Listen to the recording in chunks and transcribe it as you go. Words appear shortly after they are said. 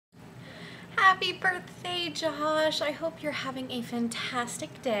Happy birthday, Josh. I hope you're having a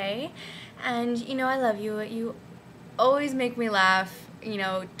fantastic day. And you know I love you. You always make me laugh, you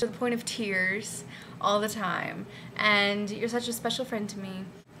know, to the point of tears all the time. And you're such a special friend to me.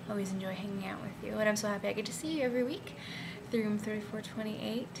 I always enjoy hanging out with you. And I'm so happy I get to see you every week through room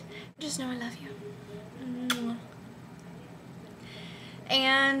 3428. Just know I love you. Mwah.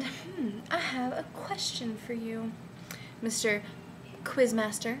 And I have a question for you, Mr.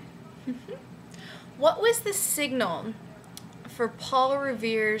 Quizmaster. What was the signal for Paul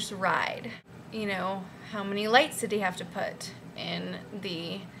Revere's ride? You know, how many lights did he have to put in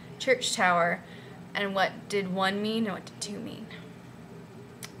the church tower? And what did 1 mean and what did 2 mean?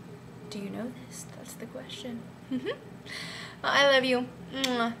 Do you know this? That's the question. Well, I love you.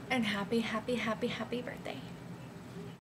 And happy, happy, happy, happy birthday.